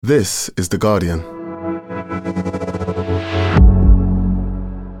This is The Guardian.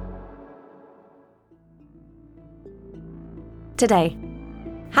 Today,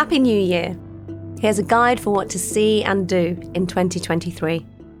 Happy New Year. Here's a guide for what to see and do in 2023.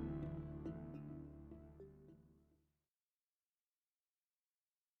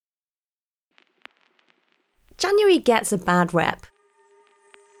 January gets a bad rep.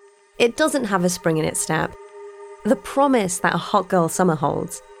 It doesn't have a spring in its step, the promise that a hot girl summer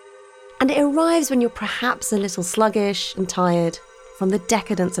holds. And it arrives when you're perhaps a little sluggish and tired from the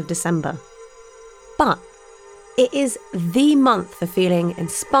decadence of December. But it is the month for feeling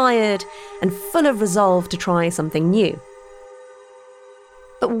inspired and full of resolve to try something new.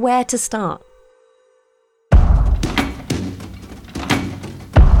 But where to start?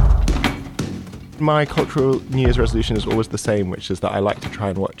 My cultural New Year's resolution is always the same, which is that I like to try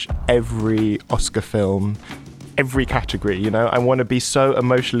and watch every Oscar film, every category, you know. I want to be so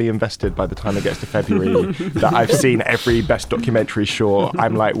emotionally invested by the time it gets to February that I've seen every best documentary short.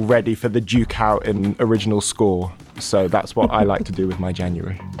 I'm like ready for the Duke out in original score. So that's what I like to do with my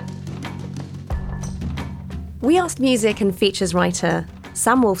January. We asked music and features writer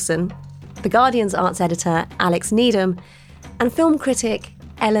Sam Wolfson, The Guardian's arts editor Alex Needham, and film critic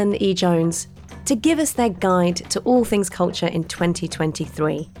Ellen E. Jones to give us their guide to all things culture in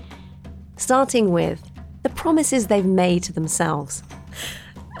 2023, starting with the promises they've made to themselves.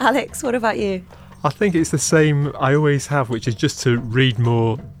 Alex, what about you? I think it's the same I always have, which is just to read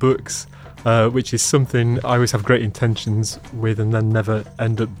more books, which is something I always have great intentions with and then never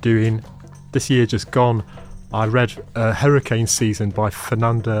end up doing. This year just gone, I read Hurricane Season by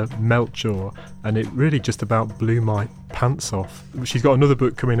Fernanda Melchor, and it really just about blew my pants off. She's got another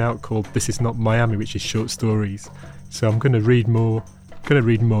book coming out called This Is Not Miami, which is short stories. So I'm going to read more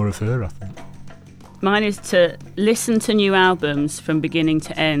of her, I think. Mine is to listen to new albums from beginning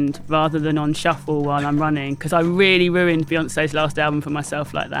to end rather than on shuffle while I'm running, because I really ruined Beyonce's last album for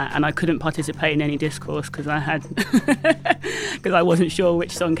myself like that, and I couldn't participate in any discourse because I wasn't sure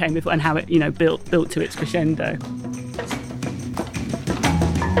which song came before and how it, built to its crescendo.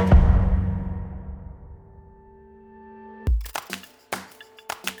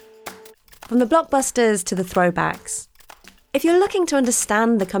 From the blockbusters to the throwbacks, if you're looking to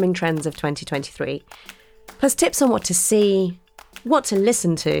understand the coming trends of 2023, plus tips on what to see, what to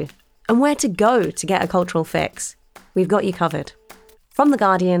listen to, and where to go to get a cultural fix, we've got you covered. From The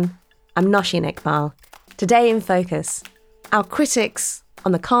Guardian, I'm Nosheen Iqbal. Today in Focus, our critics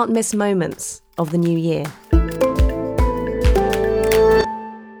on the can't-miss moments of the new year.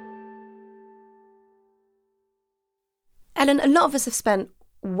 Ellen, a lot of us have spent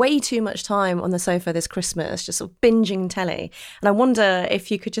way too much time on the sofa this Christmas, just sort of binging telly. And I wonder if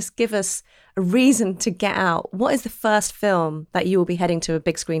you could just give us a reason to get out. What is the first film that you will be heading to a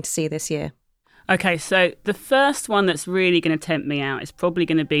big screen to see this year? Okay, so the first one that's really going to tempt me out is probably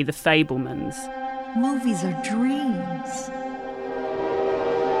going to be The Fabelmans. Movies are dreams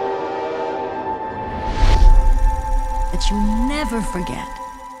that you never forget.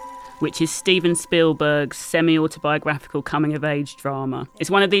 Which is Steven Spielberg's semi-autobiographical coming-of-age drama.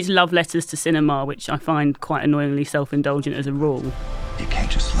 It's one of these love letters to cinema, which I find quite annoyingly self-indulgent as a rule. You can't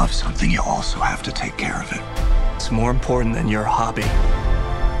just love something, you also have to take care of it. It's more important than your hobby.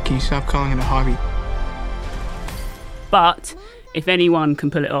 Can you stop calling it a hobby? But if anyone can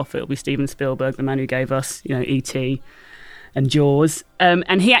pull it off, it'll be Steven Spielberg, the man who gave us, E.T. and Jaws.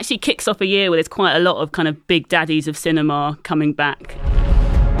 And he actually kicks off a year where there's quite a lot of kind of big daddies of cinema coming back.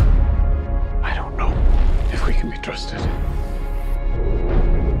 I don't know if we can be trusted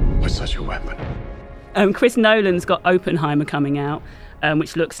with such a weapon. Chris Nolan's got Oppenheimer coming out,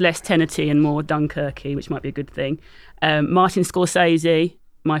 which looks less Tenet-y and more Dunkirky, which might be a good thing. Martin Scorsese,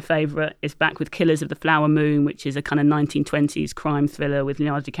 my favourite, is back with Killers of the Flower Moon, which is a kind of 1920s crime thriller with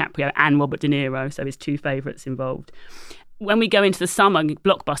Leonardo DiCaprio and Robert De Niro, so his two favourites involved. When we go into the summer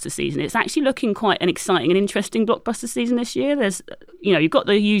blockbuster season, it's actually looking quite an exciting and interesting blockbuster season this year. There's, you've got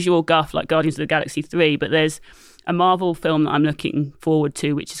the usual guff like Guardians of the Galaxy 3, but there's a Marvel film that I'm looking forward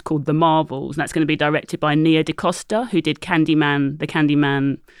to, which is called The Marvels, and that's going to be directed by Nia DaCosta, who did Candyman, the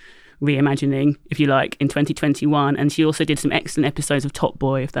Candyman reimagining, if you like, in 2021. And she also did some excellent episodes of Top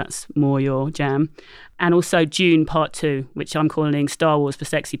Boy, if that's more your jam. And also Dune Part 2, which I'm calling Star Wars for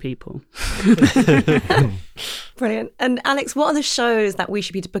sexy people. Brilliant. And Alex, what are the shows that we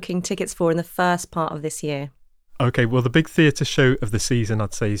should be booking tickets for in the first part of this year? Okay, well, the big theatre show of the season,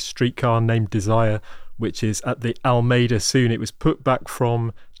 I'd say, is Streetcar Named Desire, which is at the Almeida soon. It was put back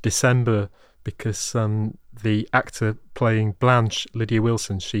from December because the actor playing Blanche, Lydia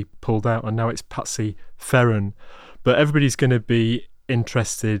Wilson, she pulled out, and now it's Patsy Ferran. But everybody's going to be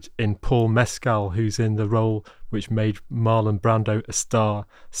interested in Paul Mescal, who's in the role which made Marlon Brando a star,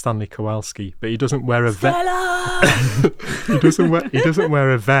 Stanley Kowalski, but he doesn't wear a vest. he doesn't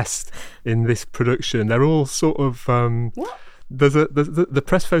wear a vest in this production. They're all sort of What? The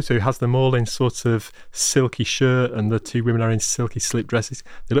press photo has them all in sort of silky shirt, and the two women are in silky slip dresses.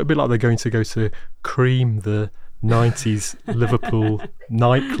 They look a bit like they're going to go to Cream, the 90s Liverpool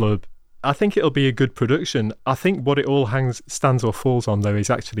nightclub. I think it'll be a good production. I think what it all stands or falls on, though, is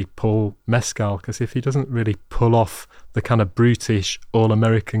actually Paul Mescal, because if he doesn't really pull off the kind of brutish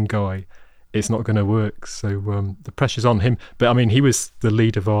all-American guy, it's not going to work. So the pressure's on him. But I mean, he was the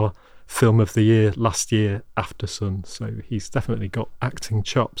lead of our film of the year last year, After Sun, so he's definitely got acting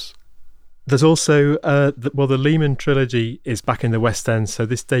chops. There's also, the Lehman trilogy is back in the West End, so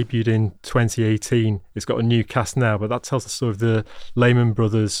this debuted in 2018. It's got a new cast now, but that tells the story of the Lehman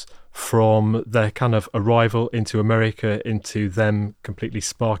brothers from their kind of arrival into America, into them completely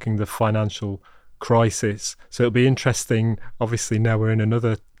sparking the financial crisis. So it'll be interesting, obviously now we're in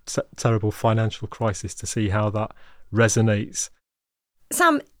another terrible financial crisis, to see how that resonates.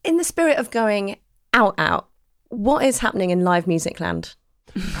 Sam, in the spirit of going out, what is happening in live music land?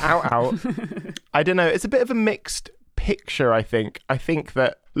 Out. I don't know. It's a bit of a mixed picture, I think. I think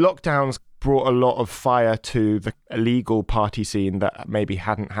that lockdowns brought a lot of fire to the illegal party scene that maybe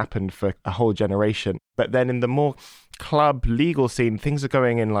hadn't happened for a whole generation. But then in the more club legal scene, things are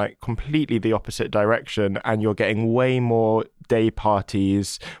going in like completely the opposite direction, and you're getting way more day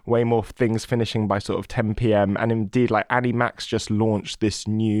parties, way more things finishing by sort of 10 p.m. And indeed, like Annie Mac just launched this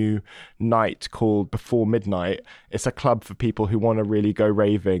new night called Before Midnight. It's a club for people who want to really go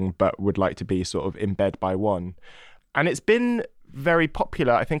raving but would like to be sort of in bed by 1. And it's been very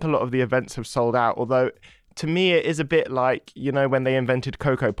popular. I think a lot of the events have sold out, although to me it is a bit like, you know, when they invented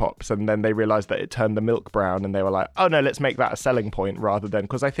Cocoa Pops and then they realized that it turned the milk brown and they were like, oh no, let's make that a selling point rather than,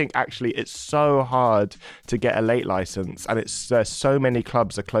 because I think actually it's so hard to get a late license, and it's so many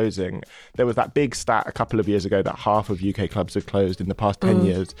clubs are closing. There was that big stat a couple of years ago that half of UK clubs have closed in the past 10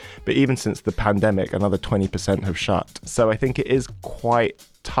 years, but even since the pandemic another 20% have shut. So I think it is quite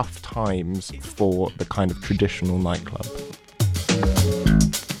tough times for the kind of traditional nightclub.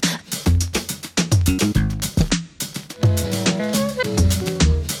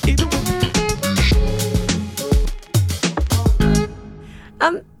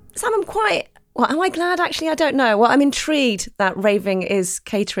 Sam, am I glad? Actually, I don't know. Well, I'm intrigued that raving is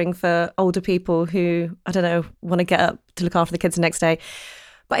catering for older people who, I don't know, want to get up to look after the kids the next day.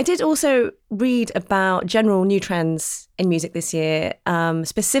 But I did also read about general new trends in music this year,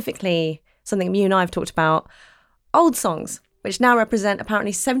 specifically something you and I have talked about, old songs, which now represent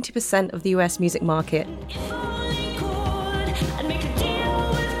apparently 70% of the US music market.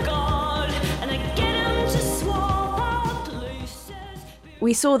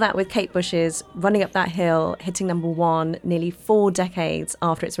 We saw that with Kate Bush's Running Up That Hill hitting number 1 nearly 4 decades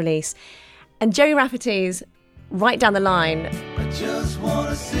after its release. And Joey Rafferty's Right Down the Line, I just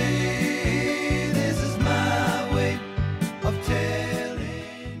wanna say this is my way of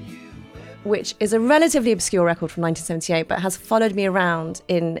telling you, which is a relatively obscure record from 1978, but has followed me around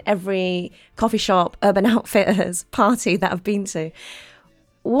in every coffee shop, Urban Outfitters party that I've been to.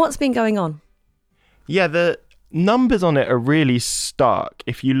 What's been going on? Yeah, the numbers on it are really stark.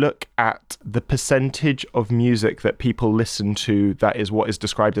 If you look at the percentage of music that people listen to that is what is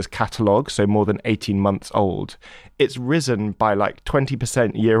described as catalogue, so more than 18 months old, it's risen by like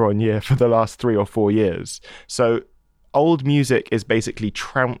 20% year on year for the last 3 or 4 years. So old music is basically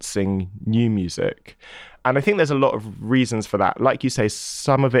trouncing new music. And I think there's a lot of reasons for that. Like you say,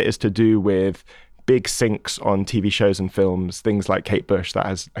 some of it is to do with big syncs on TV shows and films, things like Kate Bush, that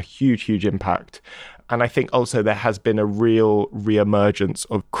has a huge, huge impact. And I think also there has been a real re-emergence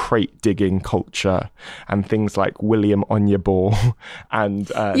of crate digging culture and things like William Onyeabor and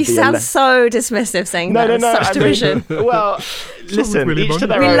you sound so dismissive saying that with such derision. Well, listen, each to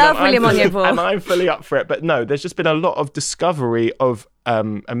their own. We love William Onyeabor. And I'm fully up for it. But no, there's just been a lot of discovery of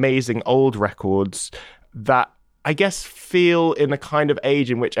amazing old records that I guess feel in a kind of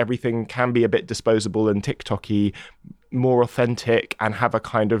age in which everything can be a bit disposable and TikTok-y, more authentic and have a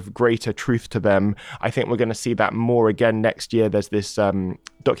kind of greater truth to them. I think we're going to see that more again next year. There's this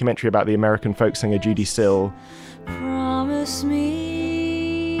documentary about the American folk singer Judy Sill. Promise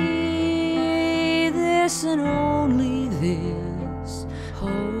me this and only this,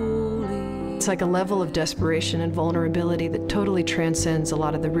 holy. It's like a level of desperation and vulnerability that totally transcends a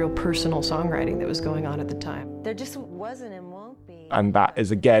lot of the real personal songwriting that was going on at the time. There just wasn't and won't be And that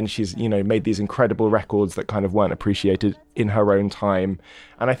is, again, she's, made these incredible records that kind of weren't appreciated in her own time.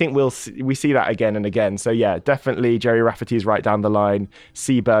 And I think we see that again and again. So yeah, definitely Jerry Rafferty's Right Down the Line,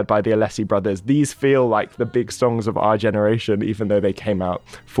 Seabird by the Alessi Brothers. These feel like the big songs of our generation, even though they came out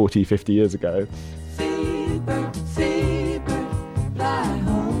 40, 50 years ago. Seabird, seabird, fly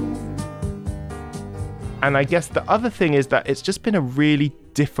home. And I guess the other thing is that it's just been a really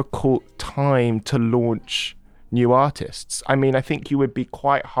difficult time to launch new artists. I mean, I think you would be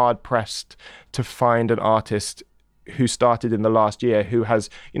quite hard-pressed to find an artist who started in the last year who has,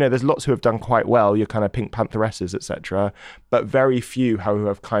 there's lots who have done quite well, your kind of Pink Pantheresses, etc., but very few who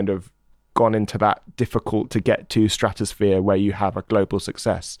have kind of gone into that difficult to get to stratosphere where you have a global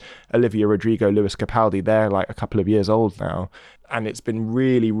success. Olivia Rodrigo, Lewis Capaldi, they're like a couple of years old now. And it's been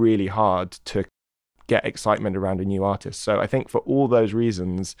really, really hard to get excitement around a new artist. So I think for all those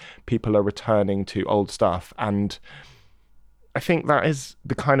reasons, people are returning to old stuff. And I think that is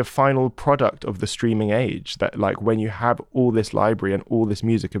the kind of final product of the streaming age, that like when you have all this library and all this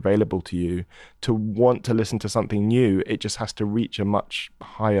music available to you, to want to listen to something new, it just has to reach a much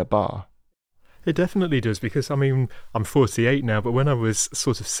higher bar. It definitely does, because I mean, I'm 48 now, but when I was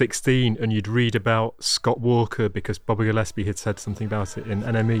sort of 16 and you'd read about Scott Walker because Bobby Gillespie had said something about it in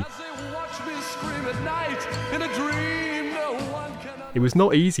NME, it was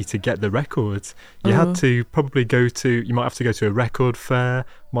not easy to get the records. You had to probably you might have to go to a record fair,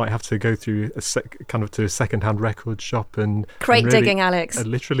 might have to go through to a second-hand record shop and crate really, digging, Alex. And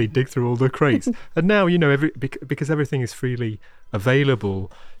literally dig through all the crates. And now, because everything is freely available,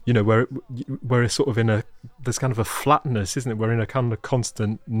 we're sort of there's kind of a flatness, isn't it? We're in a kind of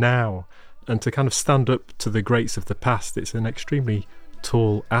constant now. And to kind of stand up to the greats of the past, it's an extremely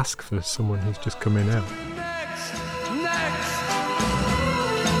tall ask for someone who's just coming out.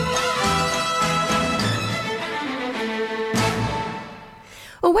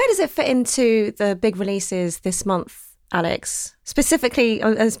 Well, where does it fit into the big releases this month, Alex? Specifically,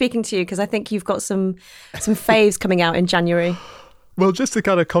 I'm speaking to you because I think you've got some faves coming out in January. Well, just to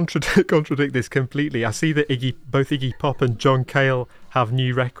kind of contradict this completely, I see that both Iggy Pop and John Cale have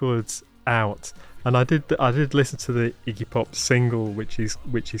new records out, and I did listen to the Iggy Pop single, which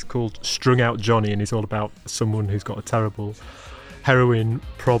is called "Strung Out Johnny," and it's all about someone who's got a terrible heroin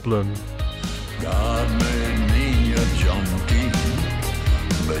problem. God made me a junkie,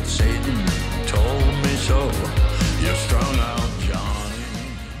 but Satan told me so. You're strung out, Johnny.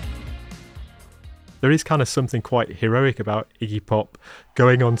 There is kind of something quite heroic about Iggy Pop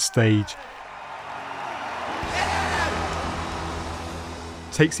going on stage,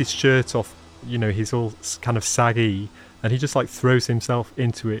 takes his shirt off, he's all kind of saggy, and he just like throws himself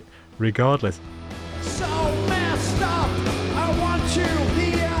into it regardless. So messed up, I want you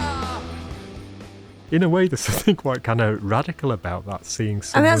here. In a way, there's something quite kind of radical about that, seeing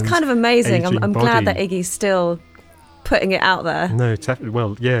someone's that's kind of amazing. I'm aging glad that body. Iggy's still putting it out there. No,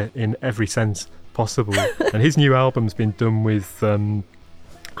 well, yeah, in every sense possible. And his new album's been done with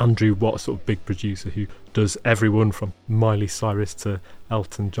Andrew Watt, sort of big producer who does everyone from Miley Cyrus to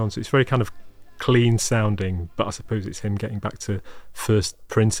Elton John. So it's very kind of clean sounding, but I suppose it's him getting back to first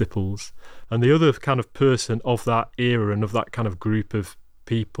principles. And the other kind of person of that era and of that kind of group of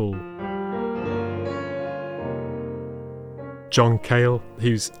people, John Cale,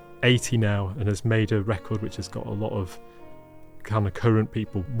 who's 80 now and has made a record which has got a lot of kind of current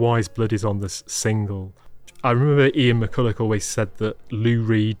people. Wise Blood is on this single. I remember Ian McCulloch always said that Lou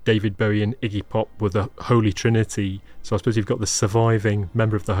Reed, David Bowie and Iggy Pop were the Holy Trinity. So I suppose you've got the surviving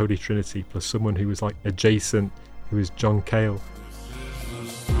member of the Holy Trinity plus someone who was like adjacent, who was John Cale.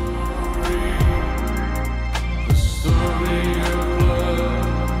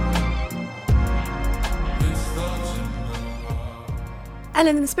 And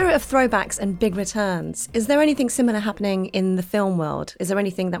in the spirit of throwbacks and big returns, is there anything similar happening in the film world? Is there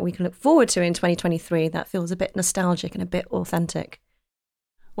anything that we can look forward to in 2023 that feels a bit nostalgic and a bit authentic?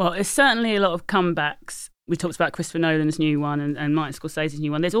 Well, it's certainly a lot of comebacks. We talked about Christopher Nolan's new one and Martin Scorsese's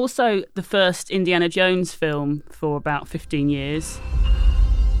new one. There's also the first Indiana Jones film for about 15 years.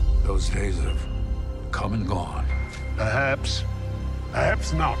 Those days have come and gone. Perhaps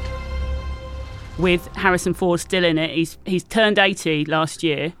not. With Harrison Ford still in it. He's turned 80 last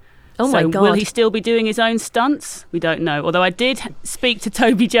year. Oh my God. Will he still be doing his own stunts? We don't know. Although I did speak to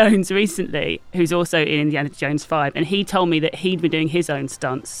Toby Jones recently, who's also in Indiana Jones 5, and he told me that he'd be doing his own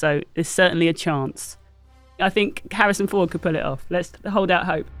stunts. So there's certainly a chance. I think Harrison Ford could pull it off. Let's hold out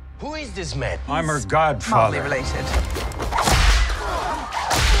hope. Who is this man? I'm her godfather. Hardly related.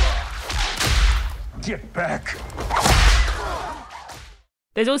 Get back.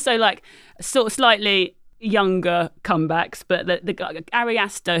 There's also like sort of slightly younger comebacks, but the Ari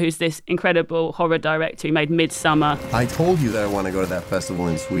Aster, who's this incredible horror director who made Midsummer. I told you that I want to go to that festival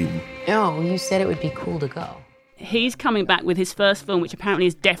in Sweden. Oh, you said it would be cool to go. He's coming back with his first film, which apparently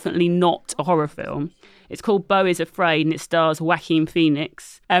is definitely not a horror film. It's called Beau is Afraid, and it stars Joaquin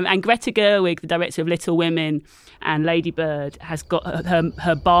Phoenix. And Greta Gerwig, the director of Little Women and Lady Bird, has got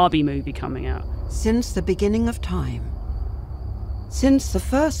her Barbie movie coming out. Since the beginning of time, since the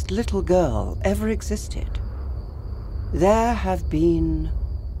first little girl ever existed, there have been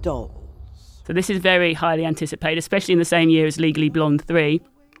dolls. So this is very highly anticipated, especially in the same year as Legally Blonde 3,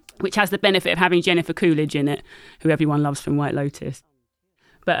 which has the benefit of having Jennifer Coolidge in it, who everyone loves from White Lotus.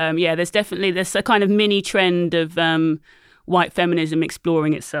 But there's a kind of mini trend of white feminism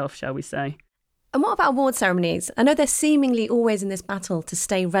exploring itself, shall we say. And what about award ceremonies? I know they're seemingly always in this battle to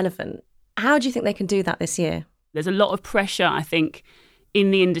stay relevant. How do you think they can do that this year? There's a lot of pressure, I think,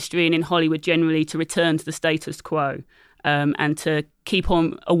 in the industry and in Hollywood generally to return to the status quo and to keep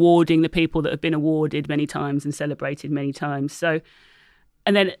on awarding the people that have been awarded many times and celebrated many times. So,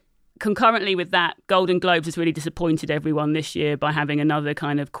 and then concurrently with that, Golden Globes has really disappointed everyone this year by having another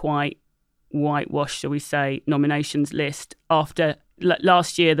kind of quite whitewash, shall we say, nominations list after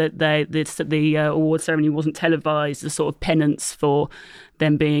last year that the award ceremony wasn't televised, the sort of penance for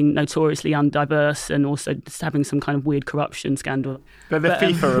them being notoriously undiverse and also just having some kind of weird corruption scandal. They're the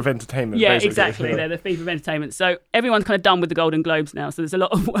FIFA of entertainment. Yeah, basically. exactly. They're the FIFA of entertainment. So everyone's kind of done with the Golden Globes now. So there's a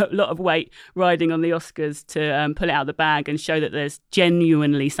lot of weight riding on the Oscars to pull it out of the bag and show that there's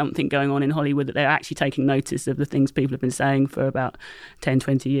genuinely something going on in Hollywood, that they're actually taking notice of the things people have been saying for about 10,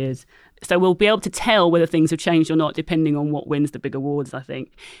 20 years. So we'll be able to tell whether things have changed or not, depending on what wins the big awards, I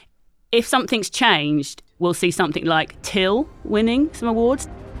think. If something's changed, we'll see something like Till winning some awards.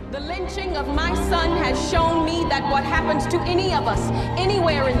 The lynching of my son has shown me that what happens to any of us,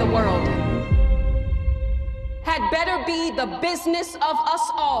 anywhere in the world, had better be the business of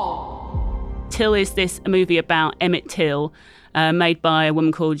us all. Till is a movie about Emmett Till, made by a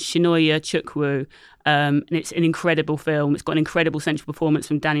woman called Shinoya Chukwu. And it's an incredible film. It's got an incredible central performance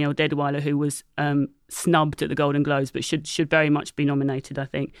from Danielle Deadwyler, who was snubbed at the Golden Globes, but should very much be nominated, I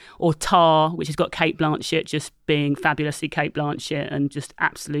think. Or Tar, which has got Cate Blanchett just being fabulously Cate Blanchett and just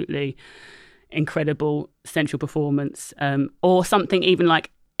absolutely incredible central performance. Or something even like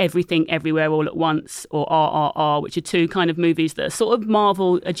Everything Everywhere All at Once or RRR, which are two kind of movies that are sort of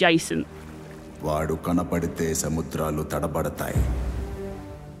Marvel adjacent.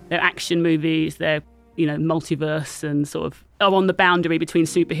 They're action movies, they're, multiverse and sort of are on the boundary between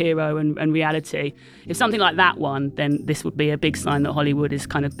superhero and reality. If something like that won, then this would be a big sign that Hollywood is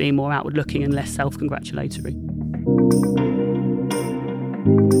kind of being more outward looking and less self-congratulatory.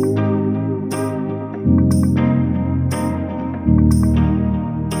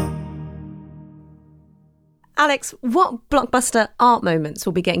 Alex, what blockbuster art moments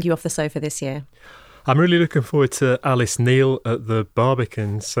will be getting you off the sofa this year? I'm really looking forward to Alice Neel at the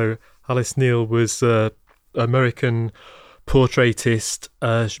Barbican. So Alice Neel was an American portraitist. She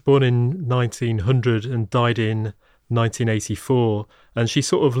was born in 1900 and died in 1984. And she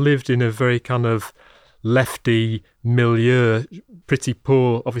sort of lived in a very kind of lefty milieu, pretty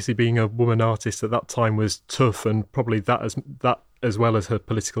poor. Obviously, being a woman artist at that time was tough, and probably that as well as her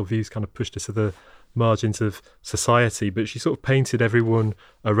political views kind of pushed her to the margins of society. But she sort of painted everyone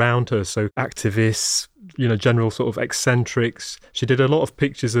around her, so activists, general sort of eccentrics. She did a lot of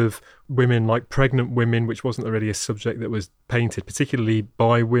pictures of women, like pregnant women, which wasn't really a subject that was painted particularly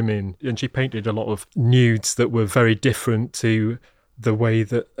by women, and she painted a lot of nudes that were very different to the way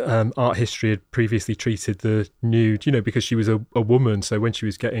that art history had previously treated the nude, because she was a woman. So when she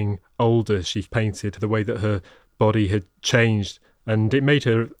was getting older, she painted the way that her body had changed. And it made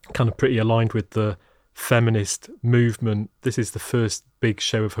her kind of pretty aligned with the feminist movement. This is the first big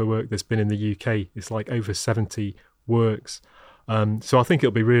show of her work that's been in the UK. It's like over 70 works. So I think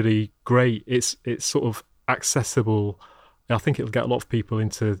it'll be really great. It's sort of accessible. I think it'll get a lot of people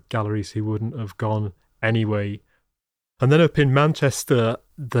into galleries who wouldn't have gone anyway. And then up in Manchester,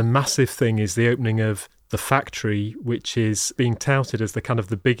 the massive thing is the opening of The Factory, which is being touted as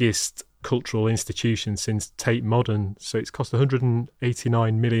the biggest cultural institution since Tate Modern. So it's cost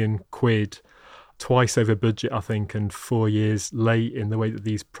 189 million quid, twice over budget, I think, and 4 years late in the way that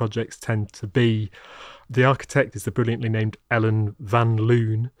these projects tend to be. The architect is the brilliantly named Ellen Van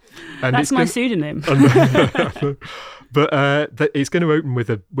Loon. And that's my pseudonym. But it's going to open with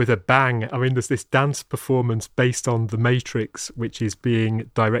a bang. I mean, there's this dance performance based on The Matrix, which is being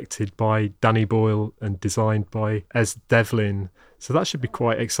directed by Danny Boyle and designed by Ez Devlin. So that should be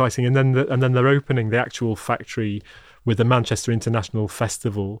quite exciting. And then they're opening the actual factory with the Manchester International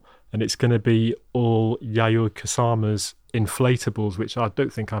Festival, and it's going to be all Yayoi Kusama's inflatables, which I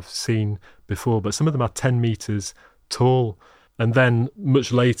don't think I've seen before, but some of them are 10 metres tall. And then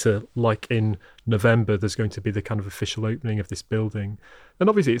much later, like in November, there's going to be the kind of official opening of this building. And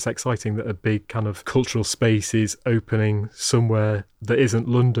obviously it's exciting that a big kind of cultural space is opening somewhere that isn't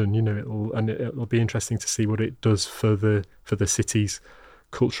London, you know, it'll be interesting to see what it does for the city's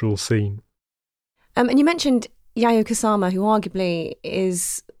cultural scene. And you mentioned Yayoi Kusama, who arguably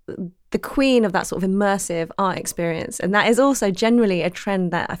is the queen of that sort of immersive art experience. And that is also generally a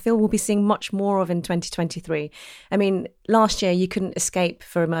trend that I feel we'll be seeing much more of in 2023. I mean, last year you couldn't escape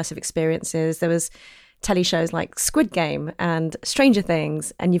for immersive experiences. There was telly shows like Squid Game and Stranger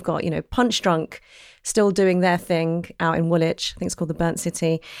Things, and you've got, you know, Punch Drunk still doing their thing out in Woolwich. I think it's called the Burnt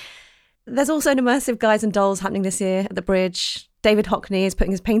City. There's also an immersive Guys and Dolls happening this year at the Bridge. David Hockney is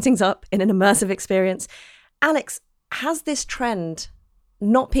putting his paintings up in an immersive experience. Alex, has this trend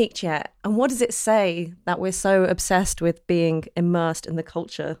not peaked yet? And what does it say that we're so obsessed with being immersed in the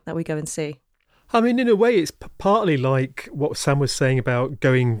culture that we go and see? I mean, in a way, it's partly like what Sam was saying about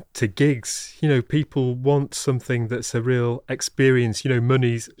going to gigs. You know, people want something that's a real experience. You know,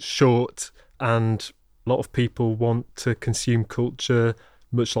 money's short and a lot of people want to consume culture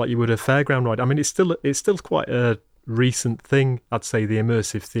much like you would a fairground ride. I mean, it's still quite a recent thing, I'd say, the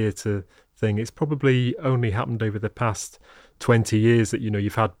immersive theatre thing. It's probably only happened over the past 20 years that, you know,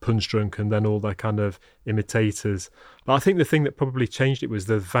 you've had Punch Drunk and then all their kind of imitators. But I think the thing that probably changed it was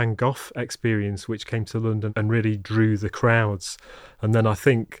the Van Gogh experience, which came to London and really drew the crowds. And then I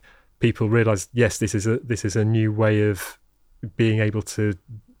think people realised, yes, this is a new way of being able to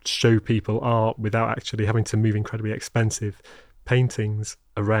show people art without actually having to move incredibly expensive paintings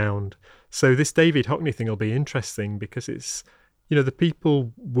around. So this David Hockney thing will be interesting because it's, you know, the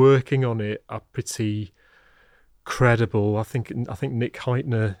people working on it are pretty credible. I think Nick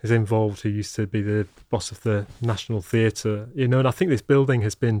Heitner is involved, who used to be the boss of the National Theatre, you know, and I think this building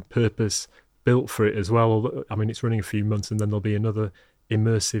has been purpose built for it as well. I mean, it's running a few months and then there'll be another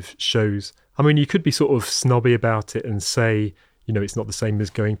immersive shows. I mean, you could be sort of snobby about it and say, you know, it's not the same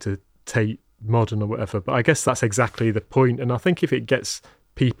as going to Tate Modern or whatever, but I guess that's exactly the point. And I think if it gets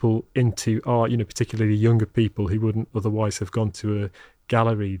people into art, you know, particularly younger people who wouldn't otherwise have gone to a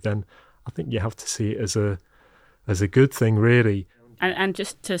gallery, then I think you have to see it as a good thing, really. And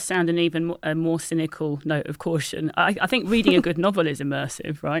just to sound an even more cynical note of caution, I think reading a good novel is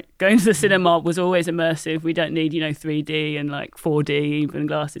immersive, right? Going to the cinema was always immersive. We don't need, you know, 3D and like 4D even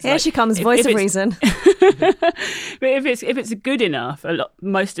glasses. Here she comes, voice of reason. But if it's good enough,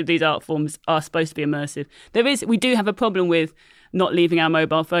 most of these art forms are supposed to be immersive. We do have a problem with not leaving our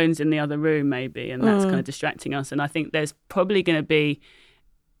mobile phones in the other room, maybe, and that's kind of distracting us. And I think there's probably going to be,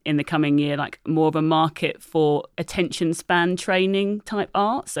 in the coming year, like more of a market for attention span training type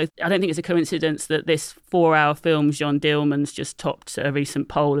art. So I don't think it's a coincidence that this 4-hour film, Jean Dillman's, just topped a recent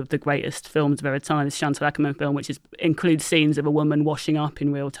poll of the greatest films of our time, this Chantal Akerman film, which includes scenes of a woman washing up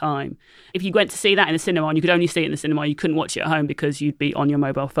in real time. If you went to see that in the cinema and you could only see it in the cinema, you couldn't watch it at home because you'd be on your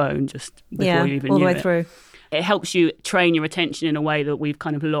mobile phone just before you even knew it. all the way through. It helps you train your attention in a way that we've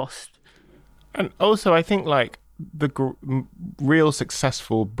kind of lost. And also, I think, like, the real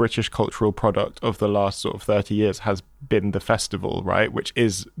successful British cultural product of the last sort of 30 years has been the festival, right? Which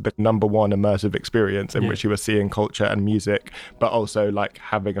is the number one immersive experience in which you are seeing culture and music, but also like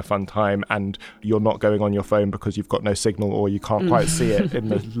having a fun time, and you're not going on your phone because you've got no signal or you can't quite see it in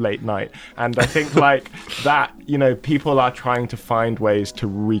the late night. And I think like that, you know, people are trying to find ways to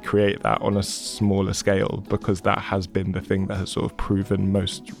recreate that on a smaller scale because that has been the thing that has sort of proven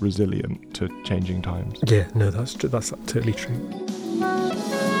most resilient to changing times. Yeah, no, that's true. That's totally true.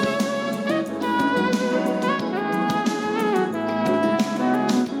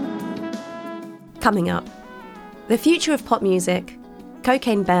 Coming up, the future of pop music,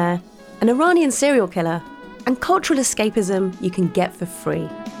 Cocaine Bear, an Iranian serial killer, and cultural escapism you can get for free.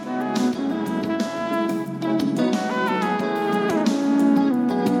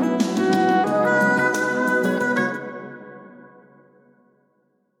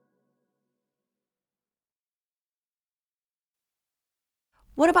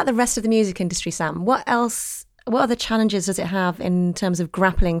 What about the rest of the music industry, Sam? What other challenges does it have in terms of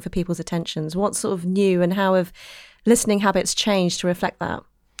grappling for people's attentions? What's sort of new, and how have listening habits changed to reflect that?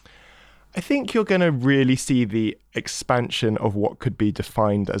 I think you're going to really see the expansion of what could be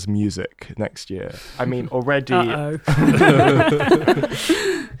defined as music next year. I mean, already...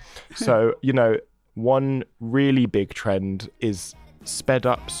 So, you know, one really big trend is sped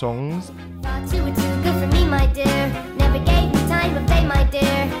up songs. Thought you were too good for me, my dear. Never gave me time of day, my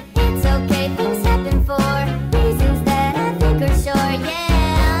dear. It's okay, things happen for reasons that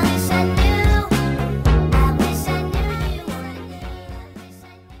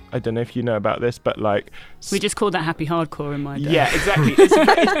I don't know if you know about this, but like... We just call that happy hardcore in my day. Yeah, exactly. It's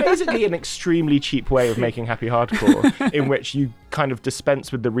basically an extremely cheap way of making happy hardcore in which you kind of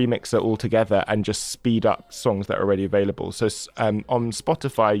dispense with the remixer altogether and just speed up songs that are already available. So on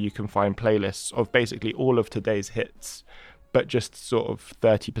Spotify, you can find playlists of basically all of today's hits, but just sort of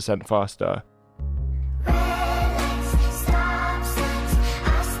 30% faster.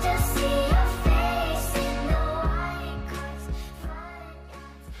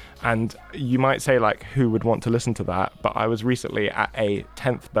 And you might say, like, who would want to listen to that? But I was recently at a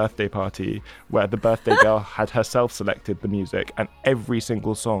 10th birthday party where the birthday girl had herself selected the music, and every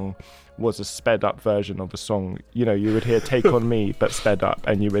single song was a sped up version of a song. You know, you would hear Take On Me, but sped up,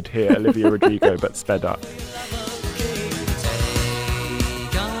 and you would hear Olivia Rodrigo, but sped up.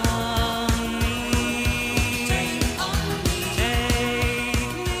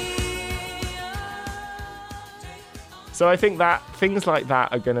 So I think that things like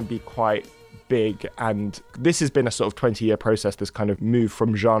that are going to be quite big, and this has been a sort of 20-year process, this kind of move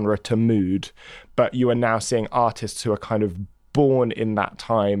from genre to mood, but you are now seeing artists who are kind of born in that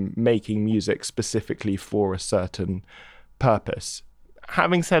time making music specifically for a certain purpose.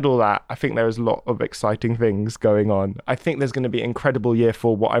 Having said all that, I think there is a lot of exciting things going on. I think there's going to be an incredible year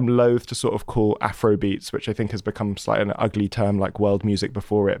for what I'm loath to sort of call Afrobeats, which I think has become slightly an ugly term like world music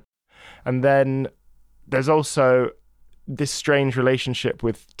before it. And then there's also this strange relationship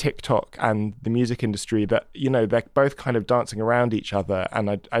with TikTok and the music industry that, you know, they're both kind of dancing around each other. And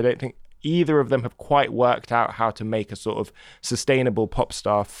I don't think either of them have quite worked out how to make a sort of sustainable pop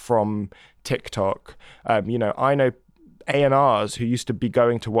star from TikTok. You know, I know A&Rs who used to be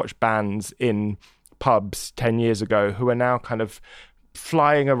going to watch bands in pubs 10 years ago who are now kind of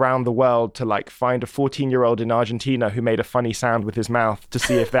flying around the world to like find a 14-year-old in Argentina who made a funny sound with his mouth to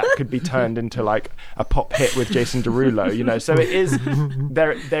see if that could be turned into like a pop hit with Jason Derulo, you know. So it is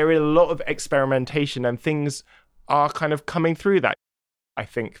there is a lot of experimentation, and things are kind of coming through that. I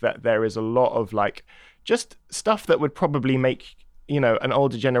think that there is a lot of like just stuff that would probably make, you know, an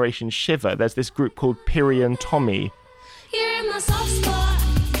older generation shiver. There's this group called Piri and Tommy. You're in my soft spot.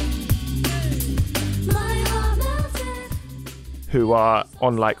 Who are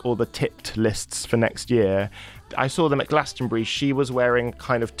on like all the tipped lists for next year. I saw them at Glastonbury. She was wearing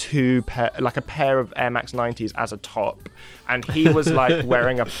kind of a pair of Air Max 90s as a top, and he was like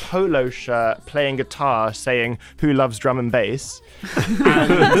wearing a polo shirt, playing guitar, saying "Who loves drum and bass?"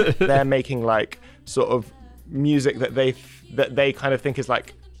 And they're making like sort of music that they kind of think is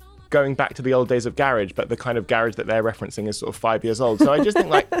like going back to the old days of garage, but the kind of garage that they're referencing is sort of 5 years old. So I just think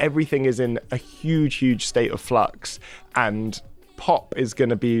like everything is in a huge state of flux, and pop is going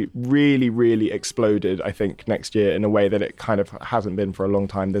to be really, really exploded, I think, next year in a way that it kind of hasn't been for a long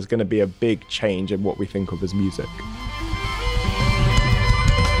time. There's going to be a big change in what we think of as music.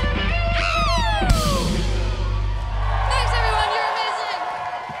 Thanks, everyone. You're amazing.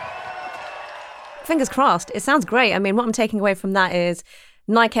 Fingers crossed. It sounds great. I mean, what I'm taking away from that is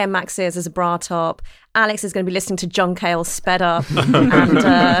Nike Air Maxes as a bra top. Alex is going to be listening to John Cale sped up, and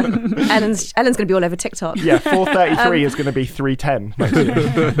Ellen's going to be all over TikTok. Yeah, 4:33 is going to be 3:10 next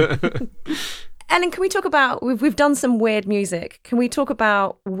year. Ellen, can we talk about, we've done some weird music. Can we talk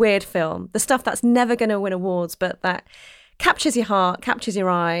about weird film? The stuff that's never going to win awards, but that captures your heart, captures your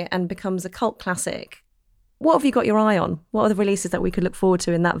eye, and becomes a cult classic. What have you got your eye on? What are the releases that we could look forward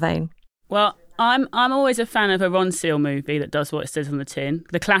to in that vein? Well, I'm always a fan of a Ron Seal movie that does what it says on the tin.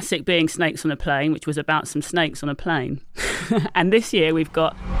 The classic being Snakes on a Plane, which was about some snakes on a plane. And this year we've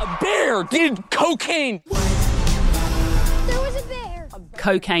got A bear did cocaine. There was a bear.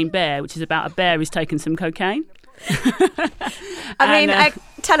 Cocaine Bear, which is about a bear who's taken some cocaine. I mean,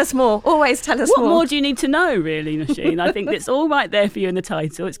 tell us more. Always tell us more. What more do you need to know, really, Nosheen? I think it's all right there for you in the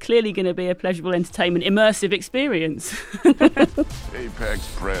title. It's clearly going to be a pleasurable entertainment, immersive experience. Apex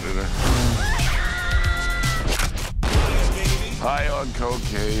predator. High on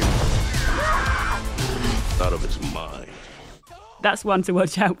cocaine. Out of his mind. That's one to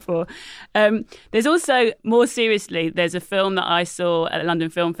watch out for. There's also, more seriously, there's a film that I saw at the London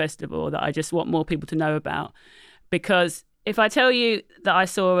Film Festival that I just want more people to know about. Because if I tell you that I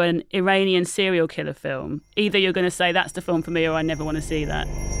saw an Iranian serial killer film, either you're going to say that's the film for me or I never want to see that.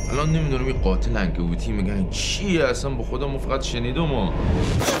 الان نمیدونم این قاتل عنکبوتی میگن این چیه اصلا با خودمون فقط شنیدم.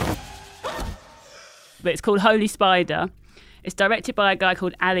 But it's called Holy Spider. It's directed by a guy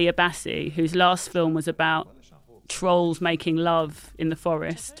called Ali Abbasi, whose last film was about trolls making love in the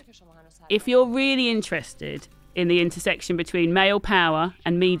forest. If you're really interested in the intersection between male power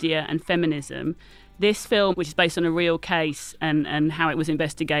and media and feminism, this film, which is based on a real case and how it was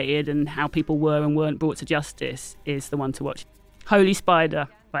investigated and how people were and weren't brought to justice, is the one to watch. Holy Spider.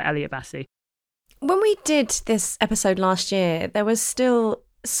 by Ali Abbasi. When we did this episode last year, there was still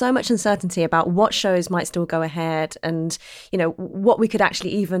so much uncertainty about what shows might still go ahead and, you know, what we could actually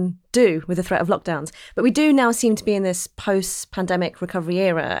even do with the threat of lockdowns. But we do now seem to be in this post-pandemic recovery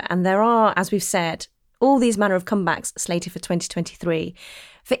era. And there are, as we've said, all these manner of comebacks slated for 2023.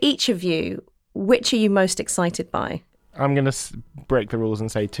 For each of you, which are you most excited by? I'm going to break the rules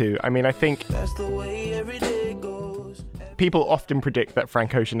and say two. I mean, I think That's the way every day goes. people often predict that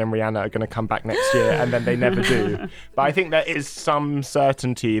Frank Ocean and Rihanna are going to come back next year, and then they never do. But I think there is some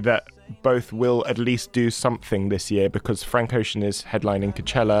certainty that both will at least do something this year, because Frank Ocean is headlining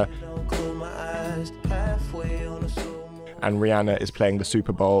Coachella, Close my eyes halfway on a slow mo. and Rihanna is playing the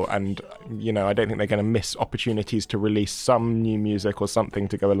Super Bowl, and, you know, I don't think they're going to miss opportunities to release some new music or something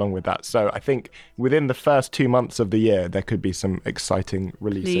to go along with that. So I think within the first 2 months of the year, there could be some exciting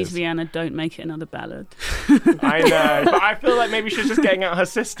releases. Please, Rihanna, don't make it another ballad. I know, but I feel like maybe she's just getting out her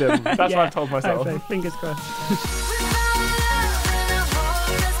system. That's what I've told myself. Okay, fingers crossed.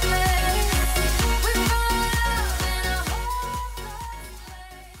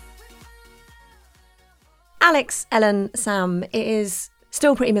 Alex, Ellen, Sam, it is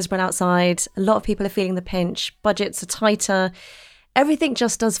still pretty miserable outside. A lot of people are feeling the pinch. Budgets are tighter. Everything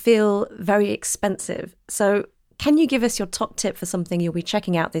just does feel very expensive. So can you give us your top tip for something you'll be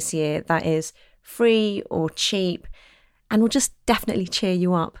checking out this year that is free or cheap and will just definitely cheer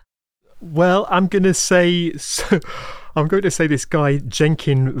you up? Well, I'm going to say this guy,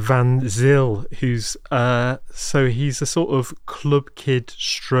 Jenkin Van Zyl, who's he's a sort of club kid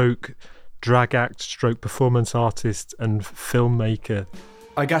stroke drag act stroke performance artist and filmmaker.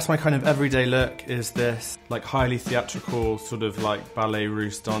 I guess my kind of everyday look is this like highly theatrical sort of like ballet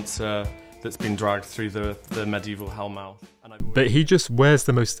russe dancer that's been dragged through the medieval hellmouth. But he just wears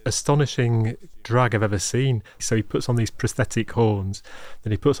the most astonishing drag I've ever seen. So he puts on these prosthetic horns, then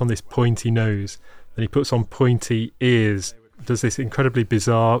he puts on this pointy nose, then he puts on pointy ears, does this incredibly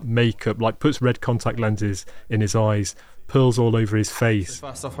bizarre makeup, like puts red contact lenses in his eyes, pearls all over his face. So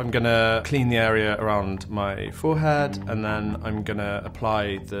first off, I'm going to clean the area around my forehead, and then I'm going to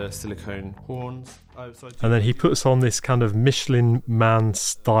apply the silicone horns. And then he puts on this kind of Michelin Man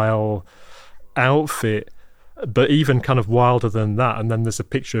style outfit, but even kind of wilder than that. And then there's a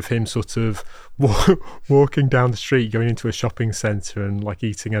picture of him sort of walking down the street, going into a shopping centre and like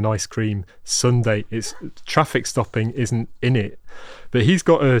eating an ice cream sundae. It's traffic stopping isn't in it. But he's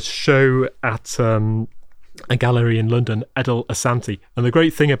got a show at a gallery in London, Edel Asante. And the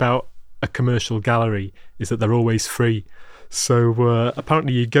great thing about a commercial gallery is that they're always free. So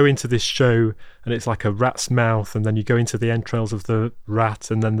apparently you go into this show and it's like a rat's mouth, and then you go into the entrails of the rat,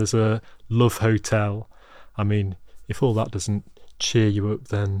 and then there's a love hotel. I mean, if all that doesn't cheer you up,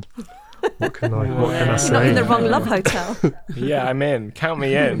 then what can I say? Not in the wrong love hotel. Yeah, I'm in. Count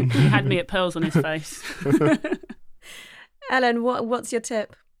me in. He had me at pearls on his face. Ellen, what's your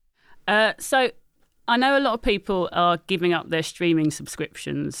tip? So I know a lot of people are giving up their streaming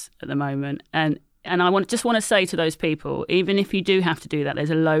subscriptions at the moment, and I just want to say to those people, even if you do have to do that, there's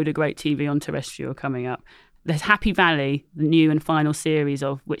a load of great TV on terrestrial coming up. There's Happy Valley, the new and final series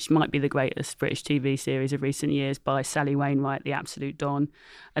of which might be the greatest British TV series of recent years, by Sally Wainwright, the absolute Don.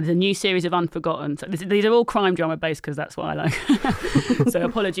 And there's a new series of Unforgotten. So these are all crime drama based, because that's what I like. So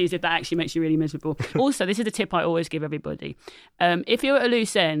apologies if that actually makes you really miserable. Also, this is a tip I always give everybody. If you're at a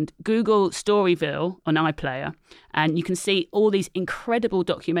loose end, Google Storyville on iPlayer, and you can see all these incredible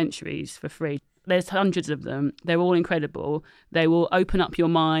documentaries for free. There's hundreds of them. They're all incredible. They will open up your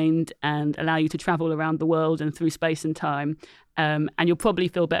mind and allow you to travel around the world and through space and time. And you'll probably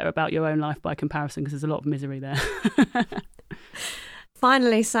feel better about your own life by comparison, because there's a lot of misery there.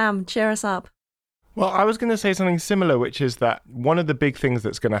 Finally, Sam, cheer us up. Well, I was going to say something similar, which is that one of the big things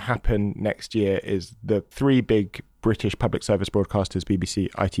that's going to happen next year is the three big British public service broadcasters,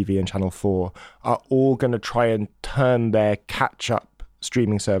 BBC, ITV and Channel 4, are all going to try and turn their catch-up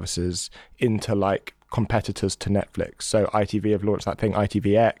streaming services into like competitors to Netflix. So ITV have launched that thing,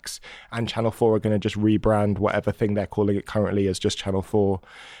 ITVX, and Channel 4 are going to just rebrand whatever thing they're calling it currently as just Channel 4.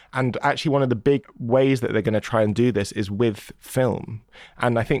 And actually one of the big ways that they're going to try and do this is with film.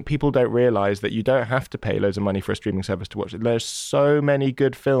 And I think people don't realise that you don't have to pay loads of money for a streaming service to watch it. There's so many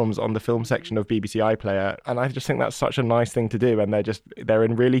good films on the film section of BBC iPlayer, and I just think that's such a nice thing to do. And they're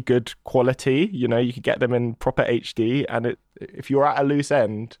in really good quality. You know, you can get them in proper HD, and if you're at a loose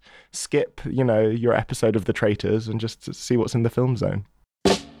end, skip, you know, your episode of The Traitors and just see what's in the film zone.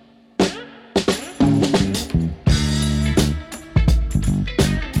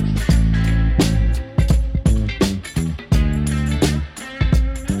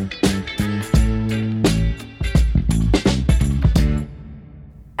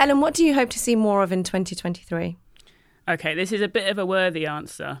 Ellen, what do you hope to see more of in 2023? Okay, this is a bit of a worthy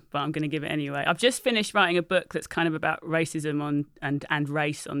answer, but I'm going to give it anyway. I've just finished writing a book that's kind of about racism and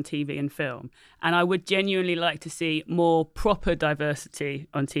race on TV and film. And I would genuinely like to see more proper diversity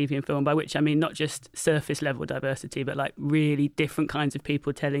on TV and film, by which I mean not just surface level diversity, but like really different kinds of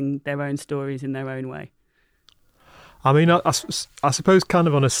people telling their own stories in their own way. I mean, I suppose kind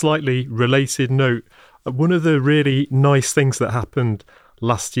of on a slightly related note, one of the really nice things that happened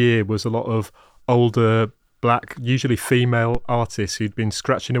last year was a lot of older Black, usually female artists who'd been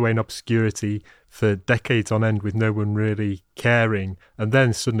scratching away in obscurity for decades on end with no one really caring, and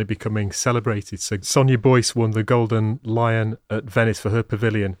then suddenly becoming celebrated. So Sonia Boyce won the Golden Lion at Venice for her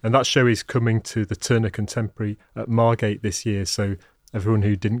Pavilion, and that show is coming to the Turner Contemporary at Margate this year, so everyone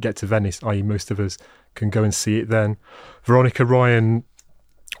who didn't get to Venice, i.e. most of us, can go and see it then. Veronica Ryan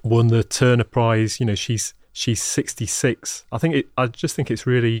won the Turner Prize. You know, she's 66. I just think it's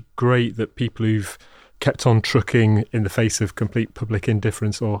really great that people who've kept on trucking in the face of complete public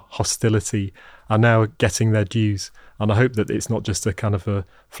indifference or hostility are now getting their dues. And I hope that it's not just a kind of a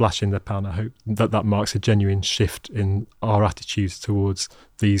flash in the pan. I hope that that marks a genuine shift in our attitudes towards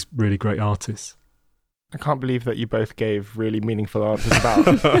these really great artists. I can't believe that you both gave really meaningful answers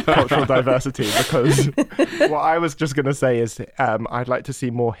about cultural diversity, because what I was just going to say is I'd like to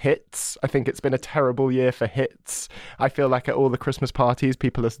see more hits. I think it's been a terrible year for hits. I feel like at all the Christmas parties,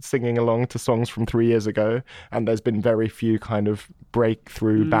 people are singing along to songs from 3 years ago, and there's been very few kind of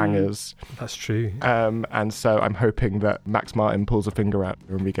breakthrough bangers. That's true. And so I'm hoping that Max Martin pulls a finger out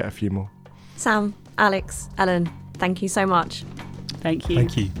and we get a few more. Sam, Alex, Ellen, thank you so much. Thank you.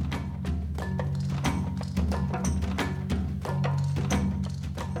 Thank you.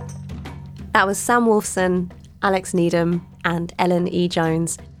 That was Sam Wolfson, Alex Needham, and Ellen E.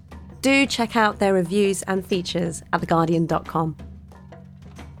 Jones. Do check out their reviews and features at theguardian.com.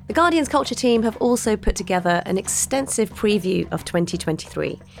 The Guardian's culture team have also put together an extensive preview of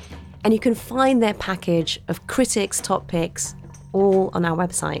 2023, and you can find their package of critics' top picks all on our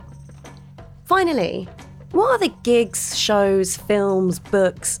website. Finally, what are the gigs, shows, films,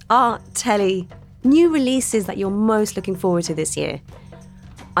 books, art, telly, new releases that you're most looking forward to this year?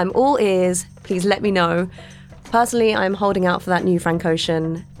 I'm all ears, please let me know. Personally, I'm holding out for that new Frank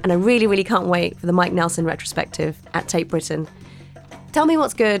Ocean, and I really, really can't wait for the Mike Nelson retrospective at Tape Britain. Tell me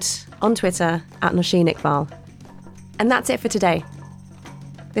what's good on Twitter at Nosheen Iqbal. And that's it for today.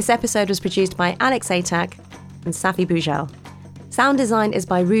 This episode was produced by Alex Atack and Safi Bougel. Sound design is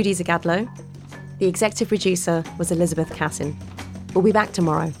by Rudy Zagadlo. The executive producer was Elizabeth Cassin. We'll be back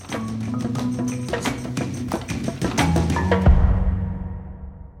tomorrow.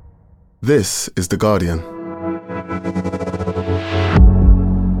 This is The Guardian.